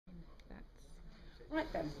Right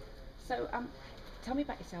then. So, tell me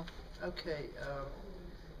about yourself. Okay,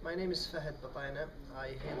 my name is Fahad Babaina. I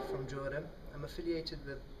hail from Jordan. I'm affiliated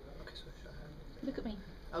with. Okay, so should Look at me.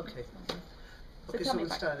 I have? Okay. So Okay, tell so me we'll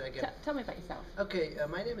about start again. tell me about yourself. Okay,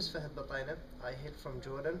 my name is Fahad Babaina. I hail from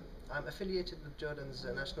Jordan. I'm affiliated with Jordan's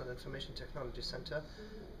National Information Technology Center.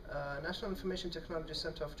 National Information Technology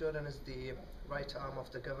Center of Jordan is the right arm of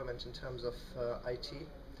the government in terms of IT.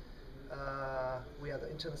 We are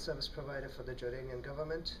the internet service provider for the Jordanian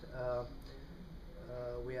government.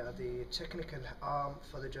 We are the technical arm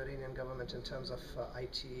for the Jordanian government in terms of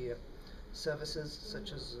IT services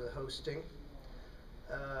such as hosting.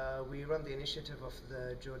 We run the initiative of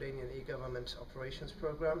the Jordanian e-government operations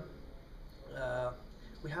program.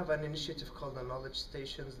 We have an initiative called the Knowledge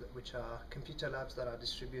Stations, which are computer labs that are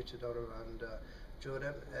distributed all around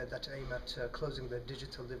Jordan that aim at closing the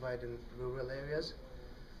digital divide in rural areas.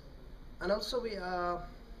 And also we are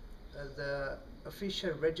the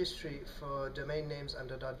official registry for domain names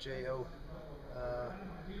under .jo.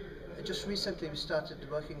 Just recently we started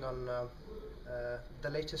working on the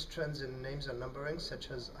latest trends in names and numbering,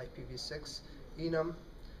 such as IPv6, enum,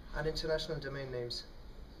 and international domain names.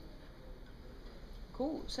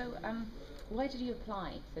 Cool. So, why did you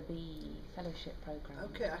apply for the fellowship program?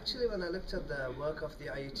 Okay, actually, when I looked at the work of the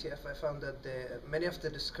IETF, I found that many of the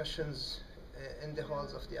discussions in the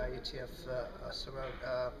halls of the IETF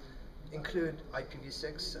include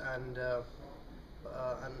IPv6 and a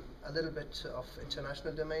little bit of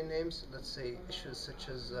international domain names. Let's say issues such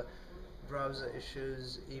as browser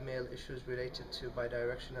issues, email issues related to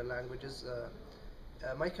bidirectional languages.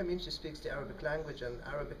 My community speaks the Arabic language, and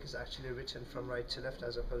Arabic is actually written from right to left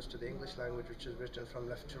as opposed to the English language, which is written from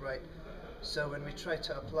left to right. So when we try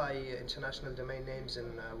to apply international domain names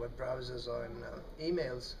in web browsers or in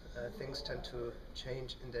emails, things tend to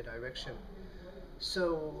change in their direction.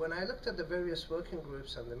 So when I looked at the various working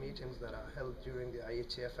groups and the meetings that are held during the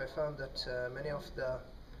IETF, I found that many of the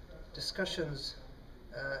discussions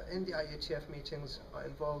in the IETF meetings are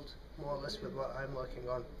involved more or less with what I'm working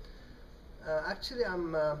on. Actually,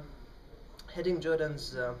 I'm heading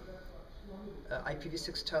Jordan's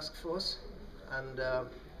IPv6 task force, and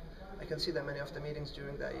I can see that many of the meetings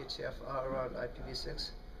during the IETF are around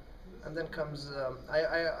IPv6. And then comes,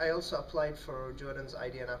 I also applied for Jordan's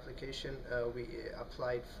IDN application. We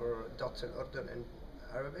applied for Dots and Urdu in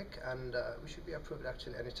Arabic, and we should be approved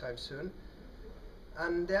actually anytime soon.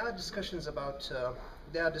 And there are discussions around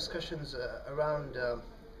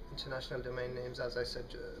international domain names, as I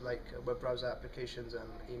said, like web browser applications and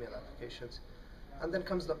email applications. And then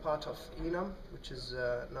comes the part of enum, which is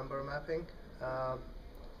number mapping.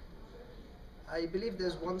 I believe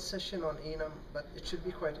there's one session on enum, but it should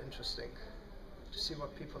be quite interesting to see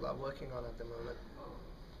what people are working on at the moment.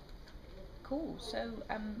 Cool. So,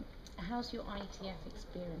 how's your IETF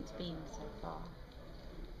experience been so far?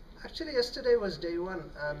 Actually, yesterday was day one,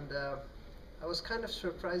 and I was kind of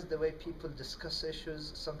surprised the way people discuss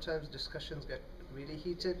issues. Sometimes discussions get really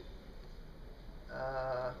heated.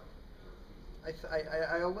 I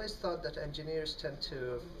always thought that engineers tend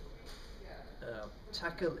to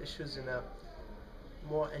tackle issues in a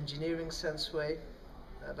more engineering sense way,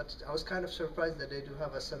 but I was kind of surprised that they do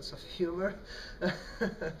have a sense of humor.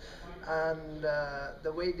 And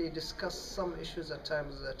the way they discuss some issues at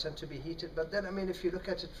times tend to be heated, but then I mean, if you look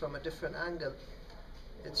at it from a different angle,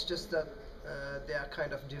 it's just that they are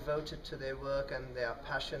kind of devoted to their work, and they are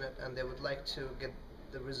passionate, and they would like to get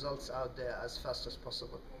the results out there as fast as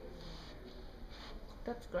possible.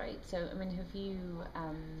 That's great. So,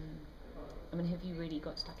 have you really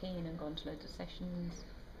got stuck in and gone to loads of sessions?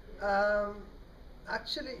 Um,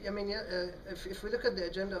 Actually, I mean, yeah, if we look at the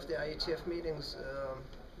agenda of the IETF meetings,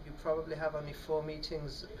 you probably have only 4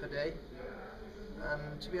 meetings per day.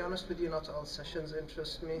 And to be honest with you, not all sessions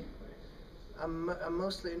interest me. I'm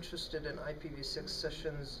mostly interested in IPv6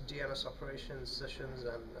 sessions, DNS operations sessions,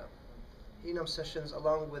 and enum sessions,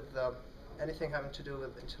 along with anything having to do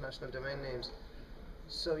with international domain names.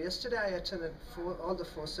 So yesterday I attended all the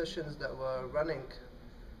 4 sessions that were running,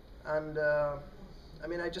 and I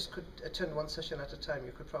mean, I just could attend one session at a time.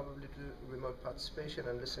 You could probably do remote participation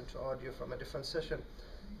and listen to audio from a different session,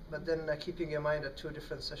 but then keeping your mind at 2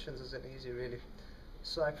 different sessions isn't easy, really.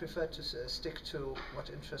 So I prefer to stick to what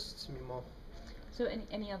interests me more. So,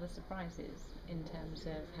 any other surprises in terms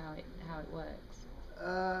of how it works?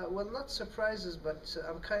 Well, not surprises, but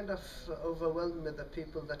I'm kind of overwhelmed with the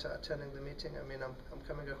people that are attending the meeting. I mean, I'm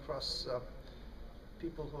coming across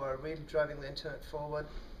people who are really driving the internet forward.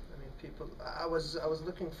 I mean, people. I was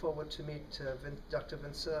looking forward to meet Dr.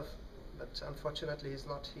 Vincerf, but unfortunately he's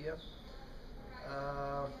not here.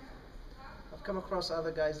 I've come across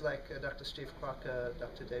other guys like Dr. Steve Crocker,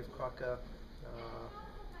 Dr. Dave Crocker,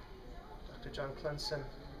 Dr. John Clemson,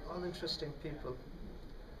 all interesting people.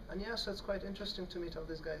 And yeah, so it's quite interesting to meet all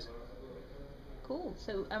these guys. Cool.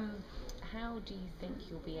 So, how do you think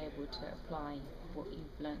you'll be able to apply what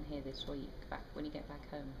you've learned here this week when you get back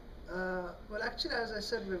home? Well, actually, as I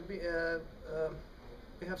said,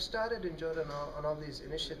 we have started in Jordan on all these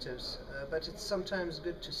initiatives, but it's sometimes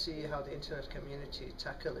good to see how the internet community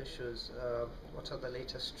tackle issues, what are the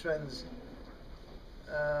latest trends.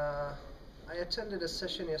 I attended a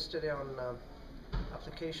session yesterday on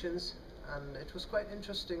applications, and it was quite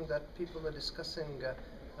interesting that people were discussing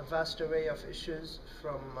a vast array of issues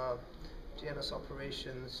from DNS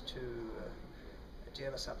operations to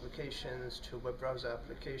DNS applications to web browser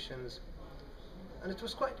applications. And it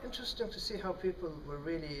was quite interesting to see how people were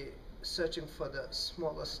really searching for the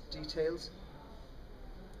smallest details.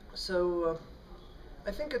 So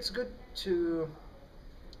I think it's good to,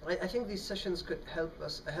 I think these sessions could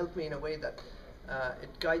help me in a way that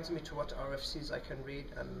it guides me to what RFCs I can read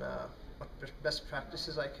and what best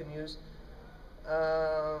practices I can use.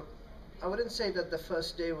 I wouldn't say that the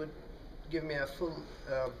first day would give me a full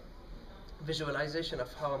visualization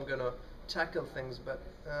of how I'm going to tackle things, but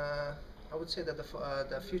I would say that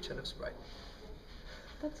the future looks bright.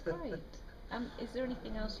 That's great. Is there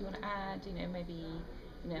anything else you want to add? Maybe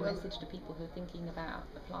a message to people who are thinking about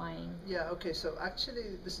applying. Yeah. Okay. So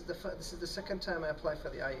actually, this is the second time I applied for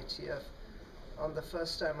the IETF. On the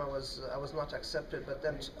first time, I was not accepted, but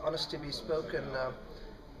then, honest to be spoken,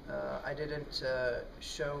 I didn't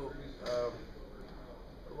show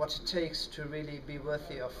what it takes to really be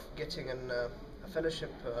worthy of getting a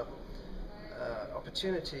fellowship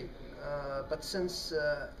opportunity. But since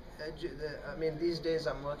these days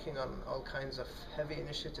I'm working on all kinds of heavy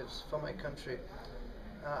initiatives for my country,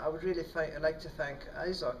 I would really like to thank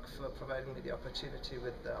ISOC for providing me the opportunity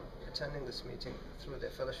with attending this meeting through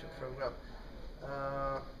their fellowship program.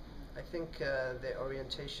 I think their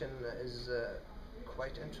orientation is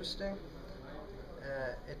quite interesting.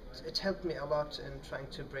 It helped me a lot in trying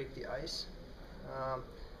to break the ice.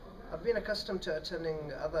 I've been accustomed to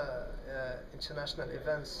attending other international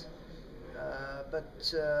events,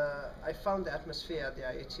 but I found the atmosphere at the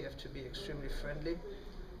IETF to be extremely friendly.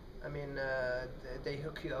 I mean, they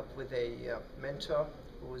hook you up with a mentor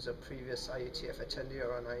who was a previous IETF attendee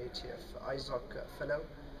or an IETF ISOC fellow.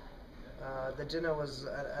 The dinner was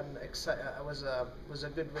was a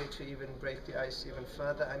good way to even break the ice even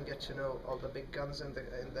further and get to know all the big guns in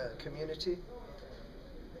the community.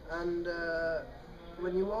 And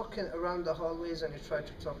when you walk around the hallways and you try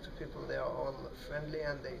to talk to people, they are all friendly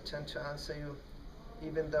and they tend to answer you,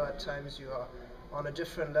 even though at times you are on a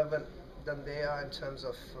different level than they are in terms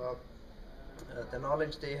of the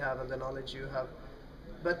knowledge they have and the knowledge you have.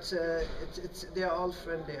 But they are all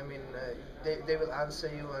friendly. I mean, they will answer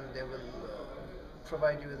you and they will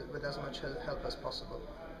provide you with as much help as possible.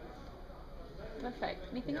 Perfect.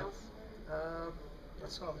 Anything else?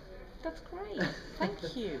 That's all. That's great.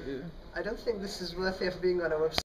 Thank you. I don't think this is worthy of being on a website.